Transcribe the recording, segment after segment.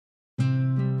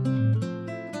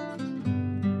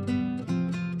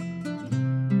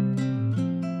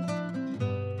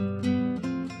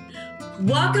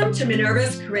Welcome to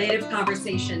Minerva's Creative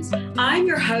Conversations. I'm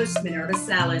your host, Minerva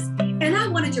Salas, and I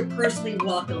wanted to personally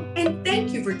welcome and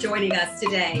thank you for joining us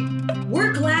today.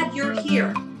 We're glad you're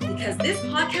here because this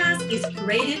podcast is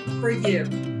created for you.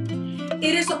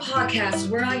 It is a podcast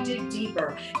where I dig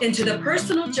deeper into the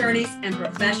personal journeys and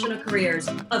professional careers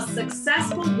of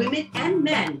successful women and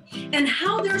men and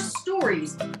how their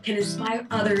stories can inspire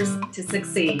others to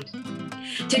succeed.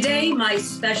 Today, my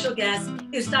special guest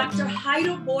is Dr.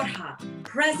 Jairo Borja,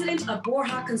 president of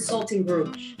Borja Consulting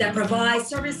Group, that provides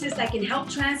services that can help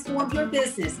transform your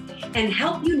business and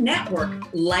help you network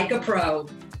like a pro.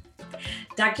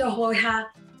 Dr. Borja,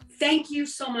 thank you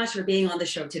so much for being on the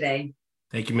show today.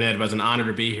 Thank you, Minerva. It's an honor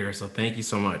to be here, so thank you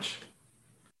so much.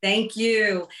 Thank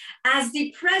you. As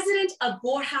the president of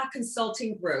Borja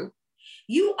Consulting Group,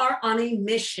 you are on a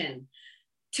mission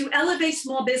to elevate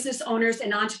small business owners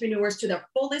and entrepreneurs to their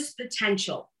fullest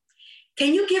potential.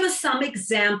 Can you give us some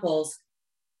examples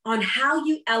on how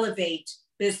you elevate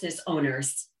business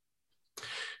owners?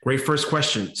 Great first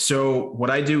question. So what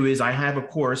I do is I have a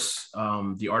course,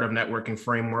 the Art of Networking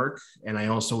Framework, and I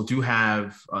also do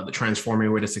have the Transforming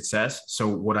Your Way to Success. So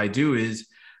what I do is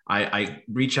I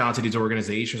reach out to these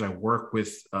organizations. I work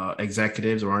with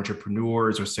executives or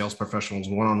entrepreneurs or sales professionals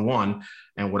one-on-one.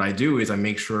 And what I do is I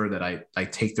make sure that I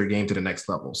take their game to the next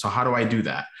level. So how do I do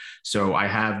that? So I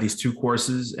have these two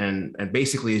courses and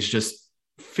basically it's just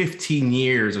 15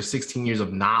 years or 16 years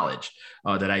of knowledge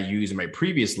that I use in my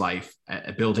previous life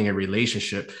at building a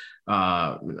relationship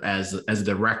as a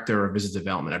director of business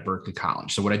development at Berkeley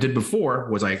College. So what I did before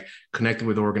was I connected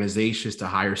with organizations to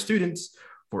hire students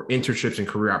for internships and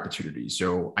career opportunities.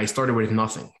 So I started with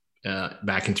nothing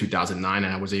back in 2009,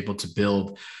 and I was able to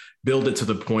build it to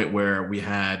the point where we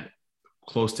had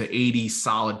close to 80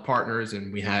 solid partners,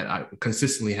 and I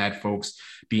consistently had folks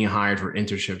being hired for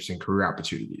internships and career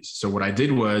opportunities. So what I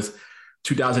did was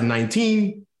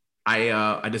 2019,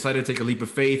 I decided to take a leap of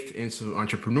faith into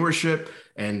entrepreneurship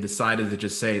and decided to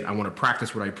just say, I want to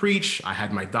practice what I preach. I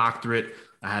had my doctorate.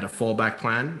 I had a fallback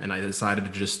plan, and I decided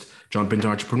to just jump into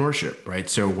entrepreneurship, right?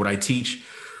 So what I teach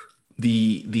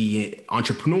the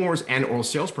entrepreneurs and or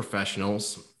sales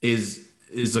professionals is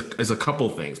a couple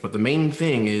of things, but the main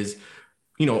thing is,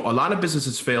 a lot of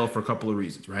businesses fail for a couple of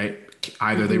reasons, right?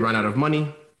 Either they run out of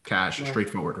money, cash,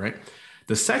 straightforward, right?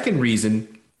 The second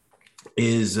reason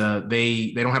is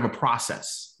they don't have a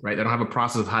process, right? They don't have a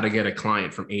process of how to get a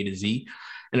client from A to Z.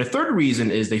 And the third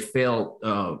reason is they fail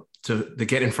to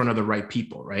get in front of the right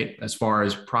people, right? As far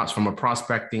as from a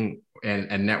prospecting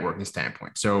and networking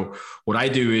standpoint. So what I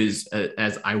do is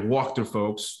as I walk through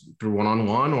folks through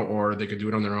one-on-one, or they could do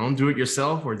it on their own, do it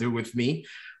yourself or do it with me.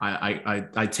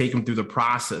 I take them through the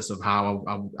process of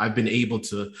how I've been able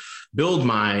to build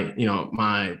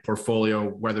my portfolio,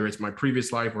 whether it's my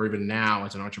previous life or even now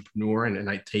as an entrepreneur, and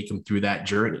I take them through that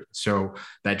journey. So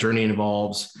that journey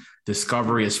involves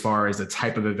discovery as far as the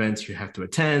type of events you have to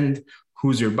attend,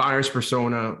 who's your buyer's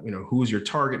persona, who's your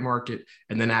target market.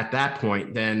 And then at that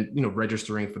point,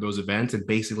 registering for those events and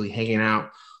basically hanging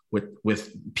out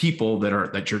with people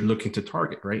that you're looking to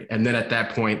target, right? And then at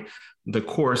that point, the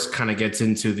course kind of gets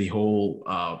into the whole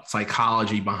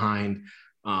psychology behind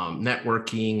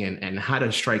networking and how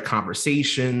to strike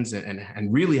conversations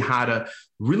and really how to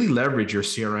really leverage your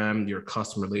CRM, your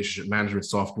customer relationship management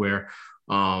software.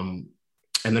 And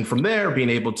then from there, being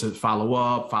able to follow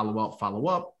up,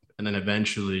 and then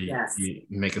eventually you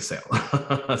make a sale.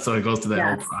 So it goes to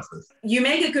that whole process. You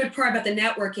make a good point about the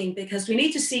networking because we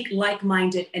need to seek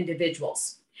like-minded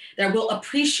individuals that will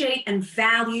appreciate and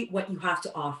value what you have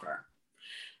to offer.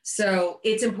 So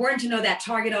it's important to know that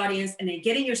target audience and then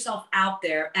getting yourself out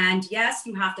there. And yes,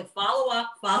 you have to follow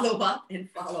up.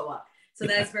 So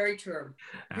that's very true.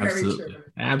 Absolutely. Very true.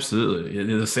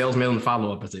 Absolutely. The salesman and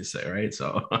follow-up, as they say, right?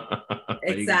 So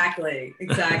Exactly.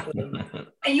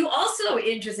 And you also,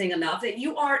 interesting enough, that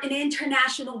you are an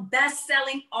international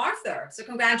best-selling author. So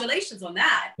congratulations on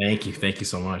that. Thank you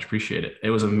so much. Appreciate it. It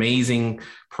was an amazing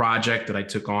project that I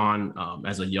took on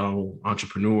as a young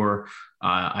entrepreneur.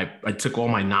 I took all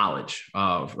my knowledge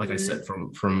of, like I said,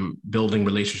 from building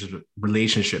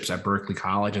relationships at Berkeley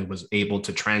College, and was able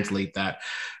to translate that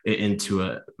into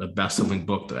a best-selling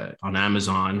book on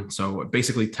Amazon. So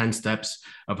basically 10 steps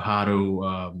of how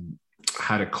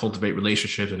to cultivate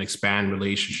relationships and expand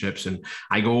relationships. And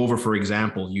I go over, for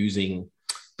example, using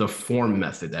the FORM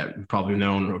method that you've probably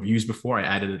known or used before. I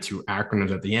added it to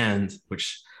acronyms at the end,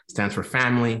 which stands for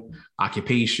family,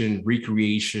 occupation,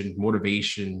 recreation,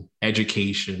 motivation,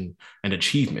 education, and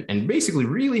achievement, and basically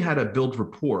really how to build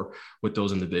rapport with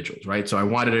those individuals, right? So I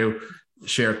wanted to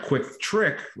share a quick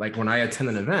trick, like when I attend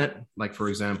an event, like for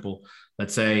example,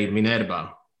 let's say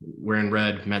Minerva, wearing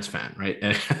red Mets fan, right?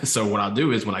 And so what I'll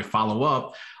do is when I follow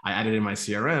up, I add it in my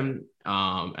CRM.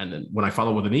 And then when I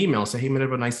follow with an email, say, hey,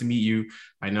 Minerva, nice to meet you.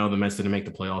 I know the Mets didn't make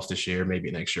the playoffs this year,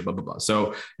 maybe next year, blah, blah, blah.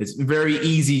 So it's very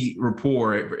easy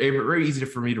rapport, very easy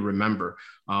for me to remember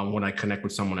when I connect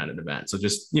with someone at an event. So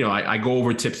just, I go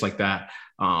over tips like that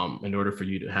in order for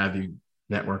you to have you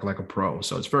network like a pro.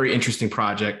 So it's a very interesting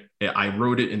project. I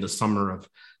wrote it in the summer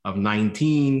of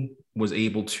 19, was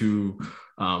able to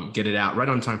get it out right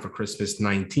on time for Christmas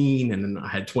 19. And then I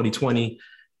had 2020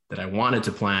 that I wanted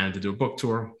to plan to do a book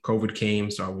tour. COVID came,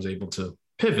 so I was able to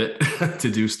pivot to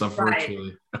do stuff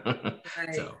virtually.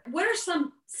 Right. So. What are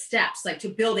some steps like to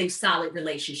building solid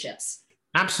relationships?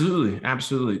 Absolutely.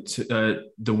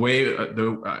 The way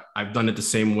I've done it the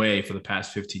same way for the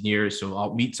past 15 years. So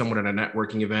I'll meet someone at a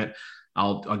networking event.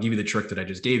 I'll give you the trick that I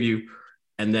just gave you,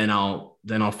 and then I'll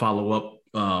follow up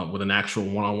with an actual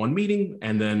one-on-one meeting.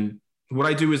 And then what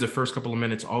I do is the first couple of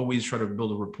minutes, always try to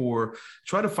build a rapport,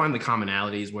 try to find the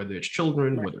commonalities, whether it's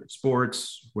children, whether it's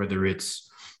sports, whether it's,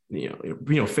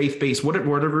 faith-based,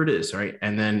 whatever it is. Right.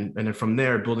 And then from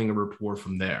there, building a rapport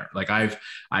from there. Like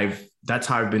that's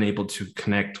how I've been able to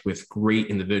connect with great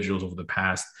individuals over the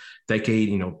past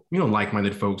decade,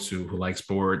 like-minded folks who like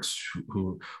sports,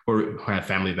 who have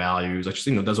family values.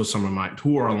 Those are some of my,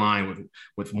 who are aligned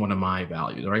with one of my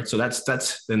values. Right. So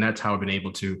that's how I've been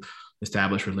able to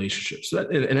establish relationships. So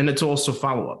and then it's also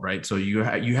follow-up, right? So you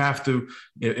have to,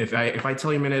 if I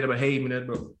tell you Minerva, hey,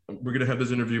 Minerva, we're going to have this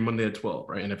interview Monday at 12,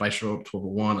 right? And if I show up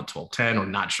 12:01 or 12:10 or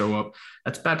not show up,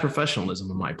 that's bad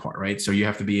professionalism on my part, right? So you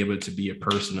have to be able to be a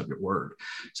person of your word.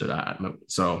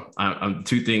 So I'm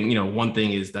two things, one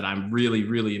thing is that I'm really,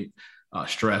 really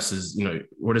stress is,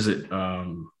 what is it? I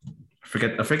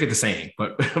forget the saying,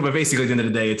 but basically at the end of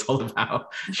the day, it's all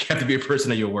about, you have to be a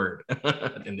person of your word.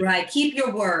 Right. Keep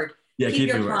your word. Yeah, keep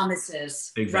your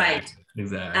promises. Exactly. Right.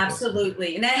 Exactly.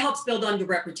 Absolutely. And that helps build on your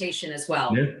reputation as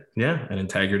well. Yeah. And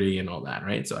integrity and all that.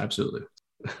 Right. So absolutely.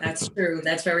 That's true.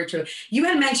 That's very true. You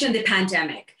had mentioned the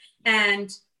pandemic,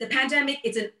 and the pandemic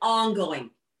is an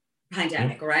ongoing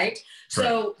pandemic, right?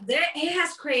 So it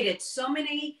has created so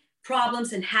many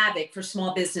problems and havoc for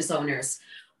small business owners.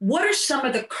 What are some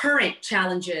of the current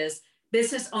challenges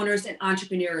business owners and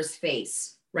entrepreneurs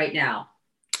face right now?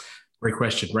 Great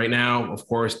question. Right now, of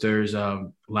course, there's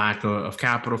a lack of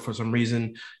capital for some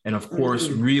reason. And of course,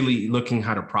 really looking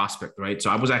how to prospect, right? So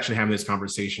I was actually having this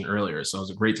conversation earlier. So it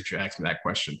was great that you asked me that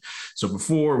question. So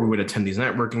before we would attend these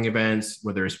networking events,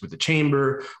 whether it's with the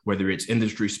chamber, whether it's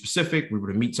industry specific, we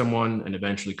would meet someone and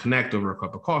eventually connect over a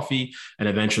cup of coffee and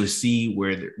eventually see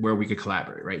where we could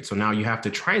collaborate, right? So now you have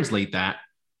to translate that,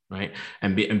 right?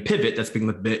 And pivot, that's been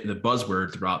the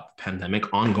buzzword throughout the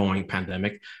pandemic, ongoing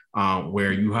pandemic,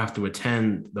 where you have to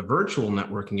attend the virtual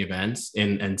networking events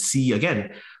and see,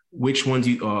 again, which ones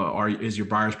is your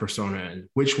buyer's persona and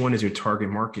which one is your target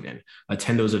market in.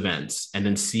 Attend those events and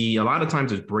then see, a lot of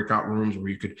times there's breakout rooms where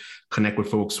you could connect with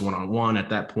folks one-on-one at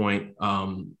that point.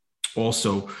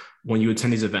 Also, when you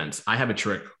attend these events, I have a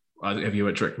trick. Have you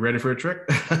a trick? Ready for a trick?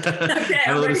 Okay,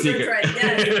 I'm ready for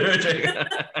a trick. Yeah.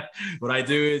 What I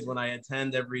do is when I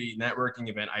attend every networking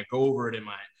event, I go over it in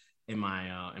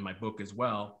my book as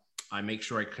well. I make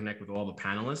sure I connect with all the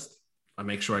panelists. I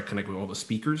make sure I connect with all the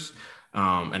speakers,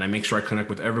 and I make sure I connect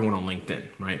with everyone on LinkedIn,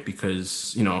 right?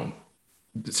 Because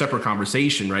separate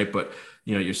conversation, right? But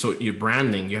your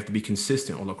branding, you have to be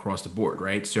consistent all across the board,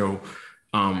 right? So,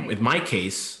 in my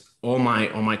case, all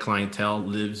my clientele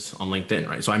lives on LinkedIn,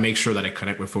 right? So I make sure that I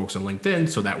connect with folks on LinkedIn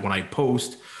so that when I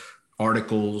post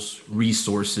articles,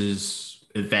 resources,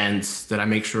 events, that I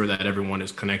make sure that everyone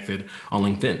is connected on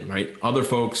LinkedIn, right? Other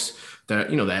folks that,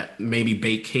 that maybe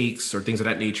bake cakes or things of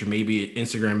that nature, maybe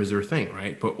Instagram is their thing,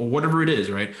 right? But whatever it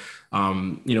is, right?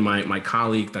 My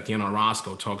colleague, Tatiana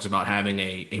Orozco, talks about having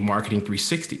a marketing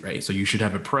 360, right? So you should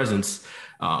have a presence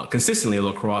consistently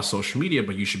across social media,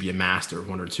 but you should be a master of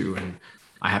one or two. And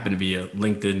I happen to be a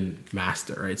LinkedIn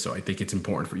master, right? So I think it's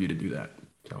important for you to do that.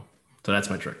 So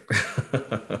that's my trick.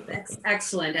 That's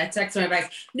excellent. That's excellent advice.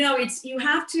 No, you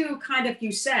have to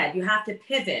you said, you have to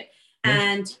pivot. Yeah.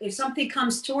 And if something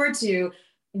comes towards you,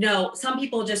 some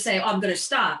people just say, oh, I'm going to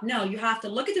stop. No, you have to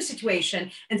look at the situation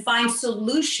and find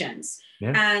solutions.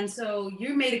 Yeah. And so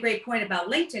you made a great point about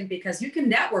LinkedIn because you can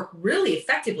network really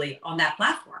effectively on that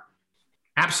platform.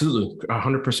 Absolutely,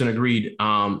 100% agreed.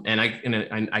 And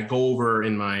I go over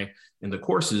in the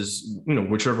courses,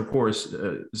 whichever course,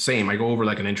 same. I go over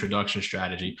like an introduction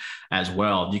strategy as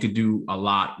well. You could do a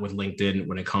lot with LinkedIn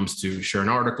when it comes to sharing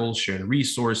articles, sharing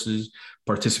resources,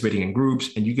 participating in groups,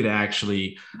 and you could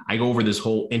actually. I go over this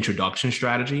whole introduction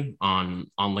strategy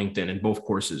on LinkedIn in both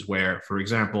courses. Where, for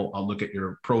example, I'll look at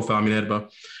your profile, Minerva,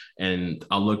 and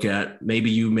I'll look at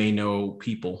maybe you may know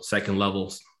people second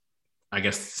levels, I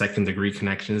guess, second degree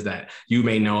connections that you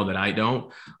may know that I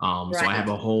don't. So I have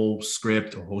a whole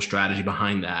script, a whole strategy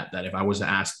behind that, that if I was to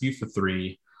ask you for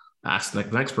three, ask the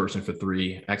next person for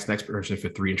three, ask the next person for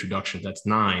three introductions, that's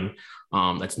nine.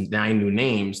 That's nine new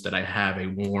names that I have a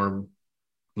warm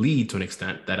lead to an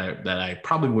extent that I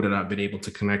probably would have not been able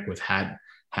to connect with had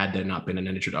there not been an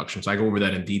introduction. So I go over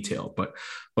that in detail. But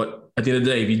at the end of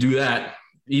the day, if you do that,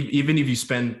 even if you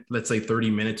spend, let's say,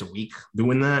 30 minutes a week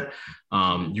doing that,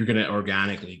 you're going to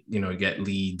organically, get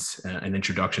leads and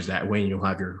introductions that way, and you'll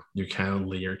have your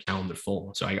calendar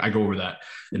full. So I go over that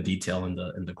in detail in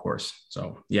the course.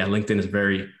 So yeah, LinkedIn is a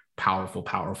very powerful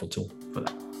tool for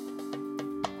that.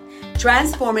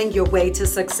 Transforming your way to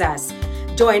success.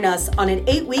 Join us on an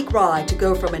 8-week ride to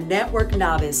go from a network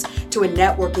novice to a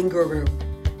networking guru.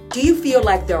 Do you feel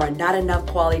like there are not enough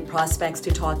quality prospects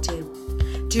to talk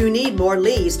to? Do you need more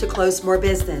leads to close more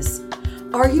business?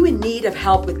 Are you in need of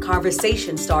help with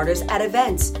conversation starters at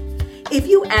events? If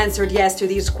you answered yes to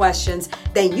these questions,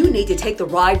 then you need to take the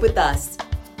ride with us.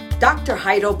 Dr.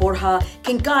 Jairo Borja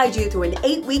can guide you through an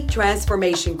 8-week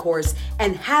transformation course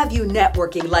and have you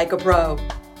networking like a pro.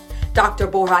 Dr.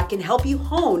 Borja can help you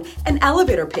hone an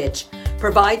elevator pitch,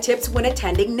 provide tips when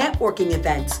attending networking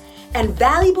events, and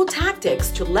valuable tactics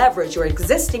to leverage your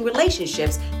existing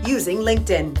relationships using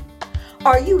LinkedIn.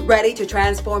 Are you ready to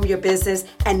transform your business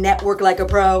and network like a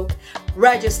pro?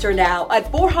 Register now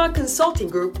at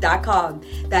BorjaConsultingGroup.com.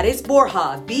 That is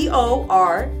Borja,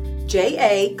 BORJA,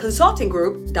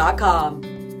 consultinggroup.com.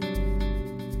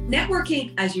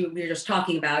 Networking, as you were just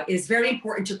talking about, is very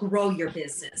important to grow your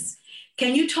business.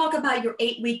 Can you talk about your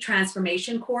 8-week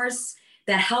transformation course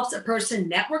that helps a person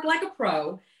network like a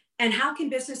pro? And how can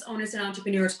business owners and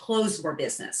entrepreneurs close more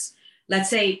business?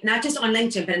 Let's say not just on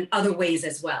LinkedIn, but in other ways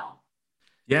as well.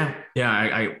 Yeah.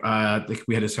 I think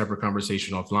we had a separate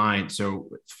conversation offline. So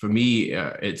for me,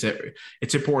 it's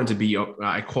important to be.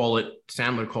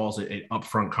 Sandler calls it an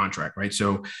upfront contract, right?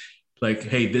 So, like,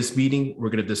 hey, this meeting we're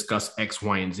going to discuss X,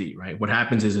 Y, and Z, right? What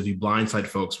happens is if you blindside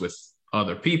folks with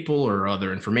other people or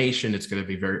other information, it's going to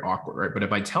be very awkward, right? But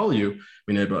if I tell you,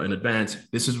 in advance,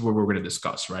 this is what we're going to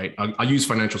discuss, right? I'll use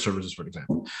financial services, for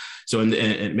example. So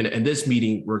in this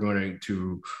meeting, we're going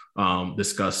to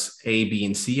discuss A, B,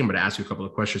 and C. I'm going to ask you a couple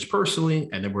of questions personally,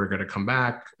 and then we're going to come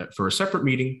back for a separate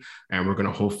meeting, and we're going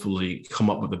to hopefully come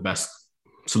up with the best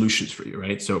solutions for you,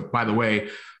 right? So by the way,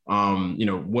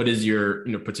 what is your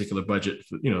particular budget,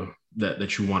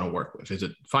 that you want to work with? Is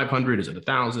it 500? Is it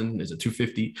 1,000? Is it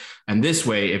 250? And this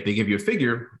way, if they give you a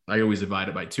figure, I always divide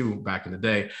it by 2 back in the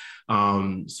day,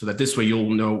 so that this way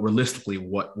you'll know realistically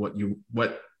what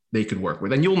they could work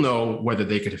with, and you'll know whether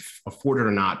they could afford it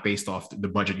or not based off the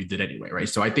budget you did anyway, right?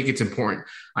 So I think it's important.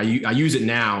 I use it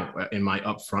now in my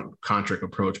upfront contract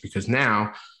approach, because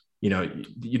now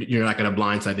you're not going to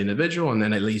blindside the individual, and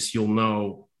then at least you'll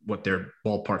know what their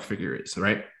ballpark figure is,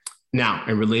 right? Now,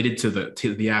 and related to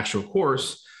the actual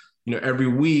course, every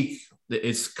week,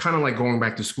 it's kind of like going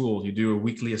back to school. You do a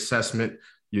weekly assessment,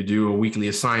 you do a weekly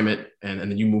assignment, and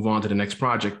then you move on to the next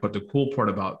project. But the cool part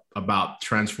about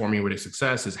transforming with a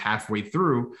success is halfway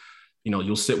through,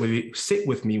 you'll sit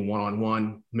with me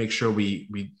one-on-one, make sure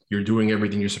you're doing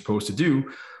everything you're supposed to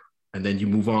do. And then you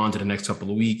move on to the next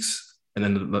couple of weeks. And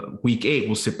then the week 8,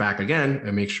 we'll sit back again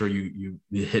and make sure you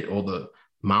hit all the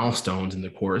milestones in the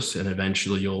course, and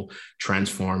eventually you'll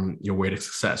transform your way to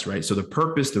success, right? So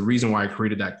the reason why I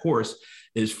created that course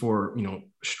is for,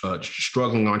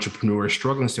 struggling entrepreneurs,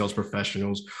 struggling sales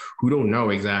professionals who don't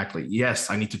know exactly, yes,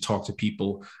 I need to talk to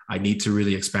people, I need to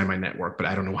really expand my network, but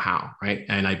I don't know how, right?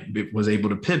 And I was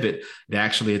able to pivot.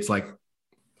 It's like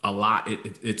a lot.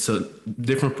 It's a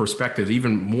different perspective,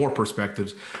 even more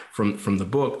perspectives from the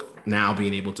book, now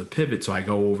being able to pivot. So I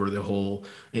go over the whole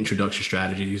introduction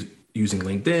strategies using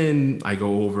LinkedIn. I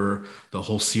go over the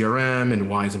whole CRM and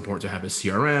why it's important to have a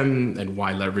CRM and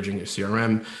why leveraging your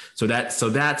CRM. So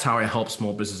that's how I help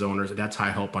small business owners, and that's how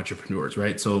I help entrepreneurs,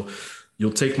 right? So,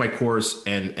 you'll take my course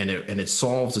and it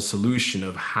solves a solution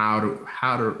of how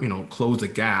to close the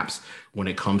gaps when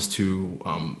it comes to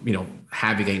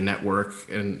having a network.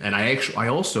 And I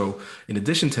also, in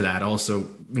addition to that, also,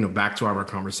 back to our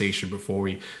conversation before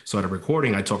we started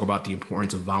recording, I talk about the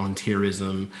importance of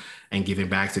volunteerism and giving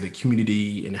back to the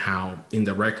community, and how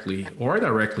indirectly or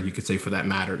directly, you could say, for that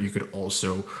matter, you could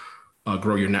also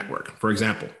grow your network. For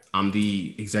example, I'm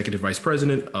the executive vice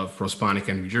president of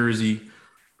Prosponica New Jersey.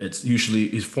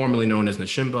 Is formerly known as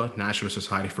NSHMBA, National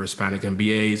Society for Hispanic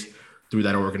MBAs. Through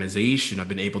that organization, I've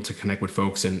been able to connect with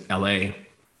folks in LA,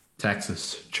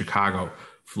 Texas, Chicago,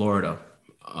 Florida,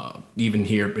 even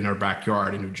here in our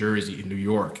backyard in New Jersey, in New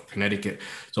York, Connecticut.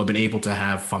 So I've been able to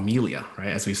have familia, right,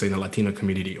 as we say in the Latino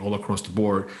community, all across the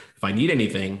board. If I need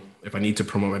anything, if I need to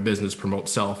promote my business, promote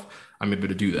self, I'm able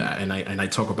to do that. And I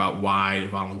talk about why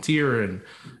volunteer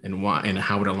and why and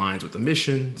how it aligns with the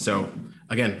mission. So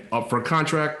again, up for a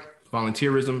contract,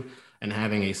 volunteerism, and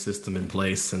having a system in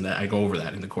place. And I go over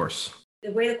that in the course.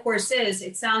 The way the course is,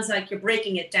 it sounds like you're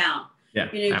breaking it down. Yeah,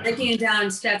 you're breaking it down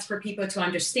in steps for people to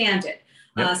understand it.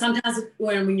 Yep. Sometimes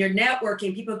when you're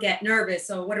networking, people get nervous.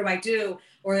 So what do I do?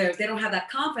 Or they don't have that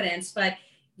confidence, but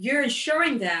you're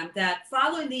ensuring them that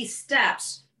following these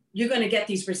steps, you're going to get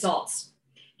these results.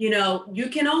 You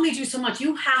can only do so much.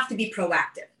 You have to be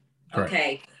proactive. Correct.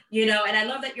 Okay. And I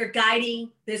love that you're guiding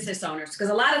business owners, because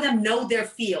a lot of them know their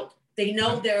field. They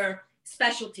know their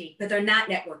specialty, but they're not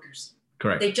networkers.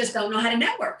 Correct. They just don't know how to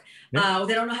network. Yep.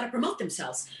 They don't know how to promote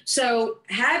themselves. So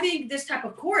having this type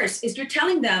of course is you're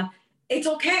telling them it's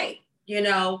okay.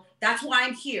 That's why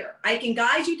I'm here. I can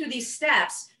guide you through these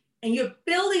steps, and you're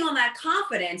building on that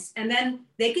confidence, and then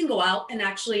they can go out and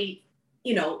actually,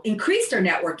 increase their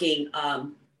networking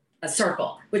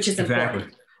circle, which is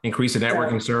important. Increase the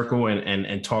networking circle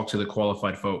and talk to the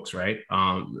qualified folks, right?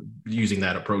 Using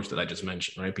that approach that I just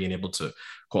mentioned, right? Being able to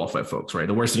qualify folks, right?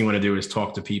 The worst thing you want to do is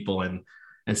talk to people and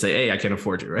say, hey, I can't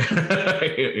afford you, right?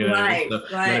 Right. You want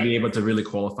to be able to really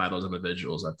qualify those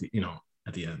individuals at the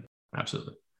end.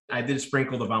 Absolutely. I did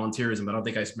sprinkle the volunteerism, but I don't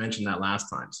think I mentioned that last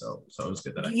time. So it was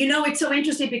good that it's so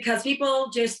interesting, because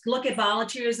people just look at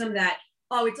volunteerism that,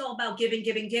 it's all about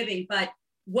giving, but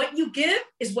what you give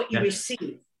is what you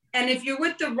receive. And if you're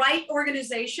with the right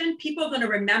organization, people are going to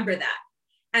remember that.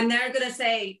 And they're going to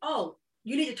say, oh,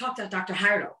 you need to talk to Dr.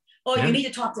 Jairo. Oh, you need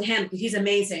to talk to him because he's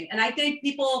amazing. And I think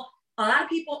a lot of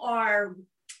people are,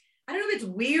 I don't know if it's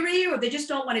weary or they just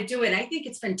don't want to do it. I think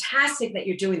it's fantastic that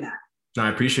you're doing that. No, I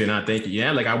appreciate it. Thank you.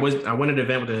 Yeah, I went to an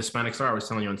event with the Hispanic Star I was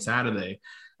telling you on Saturday,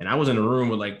 and I was in a room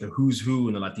with the who's who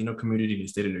in the Latino community in the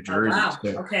state of New Jersey. Oh, wow.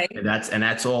 So, okay. And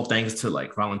that's all thanks to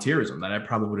volunteerism that I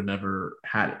probably would have never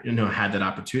had that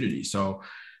opportunity. So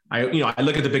I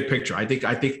look at the big picture. I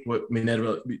think what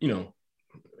Minerva,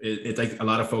 it's like a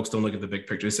lot of folks don't look at the big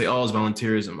picture. They say, oh, it's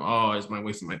volunteerism. Oh, it's my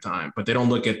wasting my time. But they don't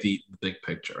look at the big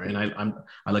picture. And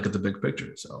I look at the big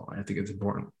picture. So I think it's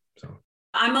important. So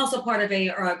I'm also part of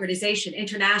a organization,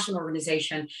 international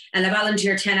organization, and I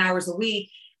volunteer 10 hours a week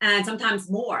and sometimes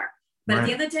more. But at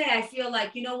the end of the day, I feel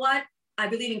like, you know what? I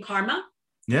believe in karma.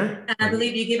 Yeah. And I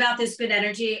believe you give out this good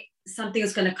energy, something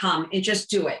is going to come, and just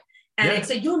do it. And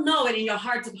you'll know it in your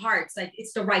hearts of hearts, like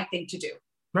it's the right thing to do.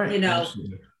 Right.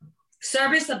 Absolutely.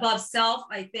 Service above self,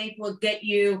 I think, will get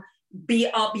you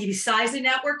besides the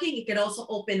networking. It can also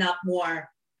open up more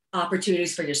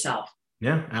opportunities for yourself.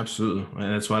 Yeah, absolutely.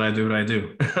 And that's what I do. Right.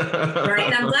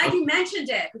 And I'm glad you mentioned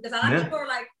it, because a lot of people are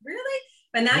like, really?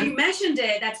 But now you mentioned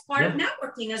it. That's part of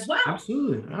networking as well.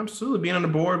 Absolutely. Being on the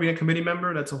board, being a committee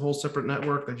member, that's a whole separate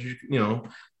network that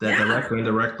directly and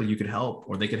indirectly you could help,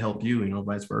 or they could help you,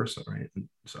 vice versa. Right.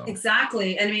 So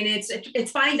exactly. I mean,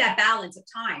 it's finding that balance of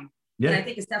time. Yeah. And I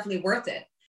think it's definitely worth it.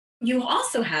 You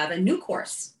also have a new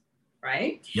course,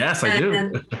 right? Yes, I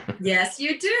do. Yes,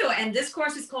 you do. And this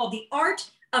course is called the Art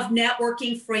of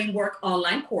Networking Framework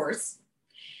online course.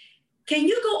 Can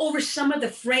you go over some of the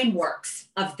frameworks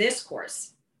of this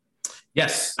course?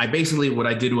 Yes. What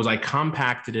I did was I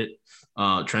compacted it,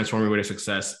 Transforming Your Way to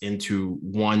Success, into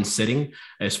one sitting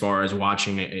as far as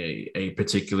watching a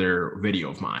particular video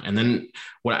of mine. And then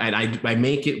I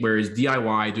make it where it's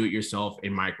DIY, do it yourself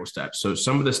in micro steps. So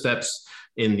some of the steps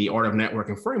in the Art of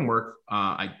Networking framework,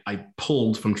 I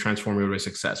pulled from Transforming Your Way to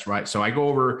Success, right? So I go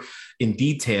over in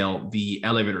detail the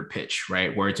elevator pitch,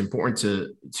 right? Where it's important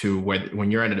to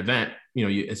when you're at an event,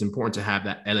 it's important to have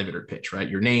that elevator pitch, right?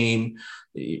 Your name,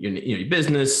 your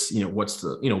business, what's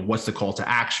the call to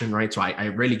action, right? So I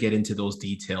really get into those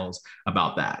details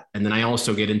about that. And then I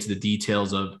also get into the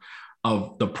details of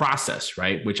of the process,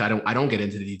 right? Which I don't get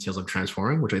into the details of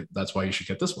transforming, that's why you should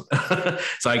get this one.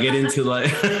 So I get into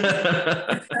like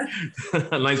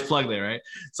a nice plug there, right?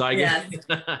 So I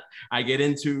get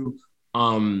into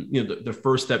the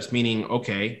first steps, meaning,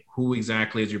 okay, who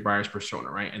exactly is your buyer's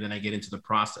persona, right? And then I get into the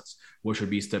process, which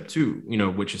would be step 2,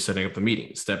 which is setting up the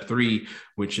meeting. Step 3,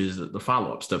 which is the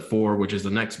follow-up. Step 4, which is the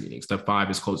next meeting. Step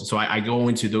 5 is closing. So I go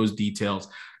into those details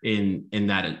in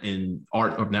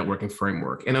Art of Networking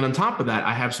framework. And then on top of that,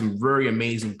 I have some very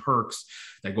amazing perks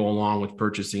that go along with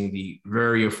purchasing the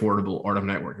very affordable Art of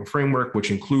Networking framework,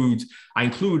 which I include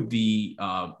the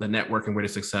Networking Way to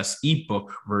Success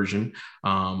ebook version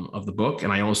of the book,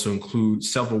 and I also include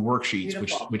several worksheets,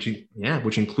 which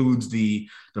includes the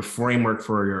framework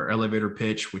for your elevator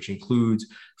pitch, which includes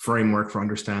framework for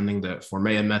understanding the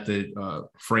Formea method,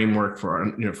 framework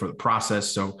for the process.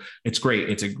 So it's great.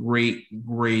 It's a great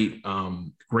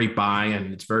buy,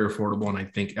 and it's very affordable. And I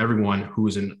think everyone who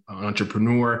is an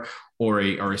entrepreneur or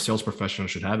a sales professional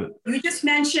should have it. You just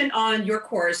mentioned on your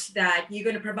course that you're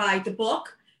going to provide the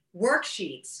book,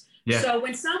 worksheets. Yeah. So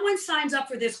when someone signs up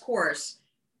for this course,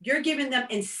 you're giving them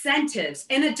incentives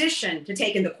in addition to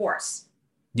taking the course.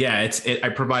 Yeah, I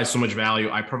provide so much value.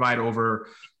 I provide over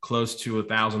close to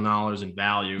 $1,000 in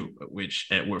value, which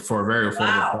for a very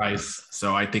affordable price.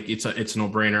 So I think it's a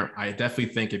no-brainer. I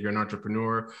definitely think if you're an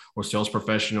entrepreneur or sales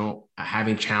professional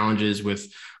having challenges with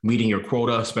meeting your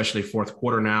quota, especially fourth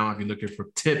quarter now, if you're looking for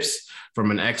tips from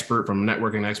an expert, from a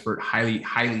networking expert, highly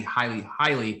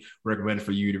recommend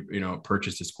for you to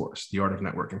purchase this course, The Art of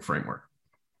Networking Framework.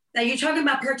 Now you're talking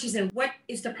about purchasing. What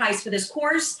is the price for this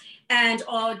course? And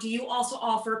do you also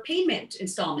offer payment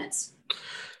installments?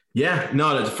 Yeah,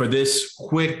 no, for this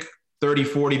quick 30,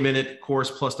 40 minute course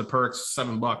plus the perks,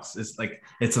 $7.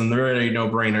 It's a really no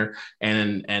brainer.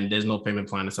 And there's no payment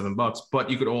plan of $7, but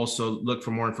you could also look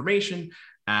for more information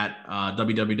at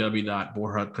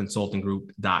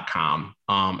www.borjaconsultinggroup.com.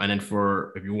 And then if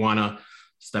you want to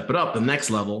step it up, the next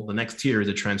level, the next tier is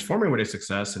a Transforming Way to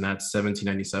Success, and that's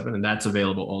 $17.97. And that's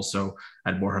available also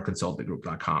at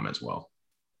borjaconsultinggroup.com as well.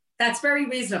 That's very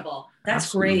reasonable. That's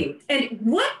Absolutely great. And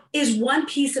what is one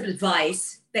piece of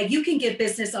advice that you can give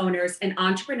business owners and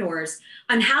entrepreneurs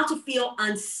on how to feel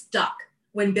unstuck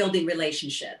when building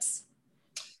relationships?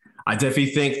 I definitely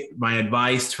think my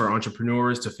advice for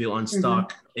entrepreneurs to feel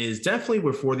unstuck is definitely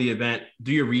before the event,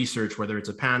 do your research, whether it's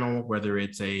a panel, whether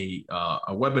it's a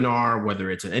webinar,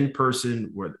 whether it's an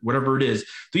in-person, whatever it is,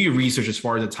 do your research as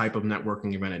far as the type of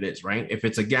networking event it is, right? If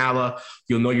it's a gala,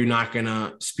 you'll know you're not going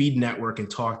to speed network and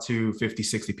talk to 50,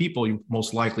 60 people. You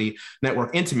most likely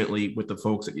network intimately with the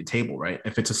folks at your table, right?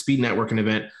 If it's a speed networking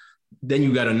event, then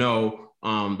you got to know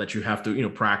that you have to,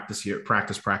 practice your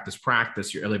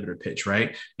elevator pitch,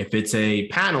 right? If it's a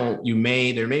panel,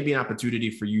 there may be an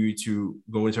opportunity for you to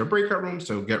go into a breakout room.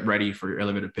 So get ready for your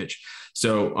elevator pitch.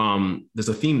 So there's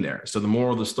a theme there. So the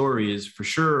moral of the story is, for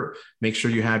sure, make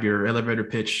sure you have your elevator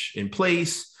pitch in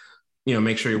place.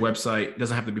 Make sure your website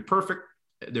doesn't have to be perfect.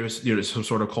 There's some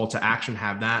sort of call to action,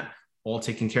 have that all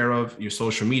taken care of. Your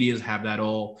social medias, have that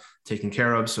all taken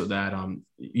care of, so that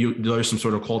there's some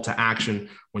sort of call to action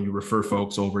when you refer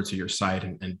folks over to your site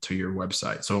and to your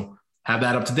website. So have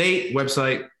that up to date,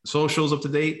 website, socials up to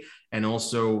date, and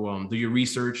also do your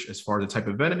research as far as the type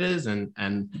of event it is, and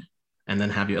then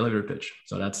have your elevator pitch.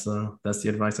 So that's the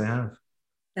advice I have.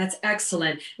 That's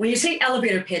excellent. When you say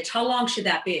elevator pitch, how long should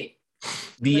that be?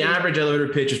 The average elevator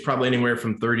pitch is probably anywhere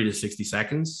from 30 to 60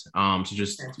 seconds. So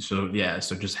just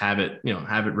have it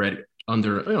ready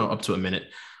under, up to a minute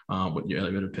with your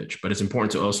elevator pitch. But it's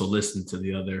important to also listen to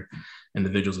the other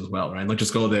individuals as well, right? Don't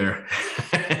just go there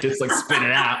and just spit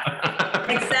it out.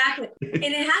 Exactly. And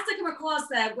it has to come across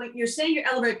that when you're saying your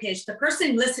elevator pitch, the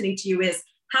person listening to you is,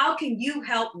 how can you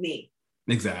help me?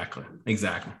 Exactly.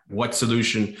 What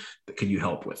solution can you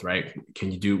help with, right?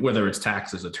 Can you do, whether it's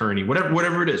taxes, attorney,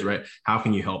 whatever it is, right? How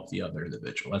can you help the other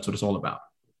individual? That's what it's all about.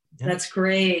 Yeah. That's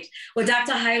great. Well,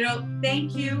 Dr. Jairo,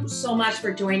 thank you so much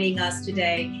for joining us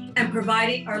today and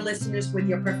providing our listeners with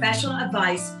your professional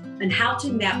advice on how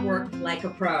to network like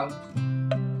a pro.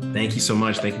 Thank you so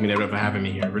much. Thank you, Minerva, for having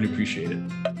me here. I really appreciate it.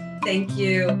 Thank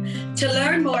you. To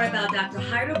learn more about Dr.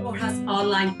 Jairo Borja's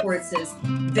online courses,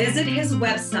 visit his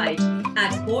website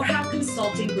at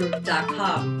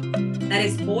borjaconsultinggroup.com. That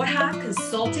is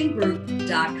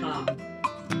borjaconsultinggroup.com.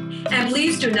 And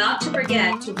please do not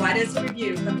forget to write us a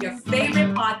review from your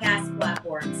favorite podcast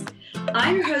platforms.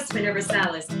 I'm your host, Minerva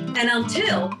Salas, and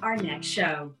until our next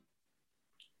show.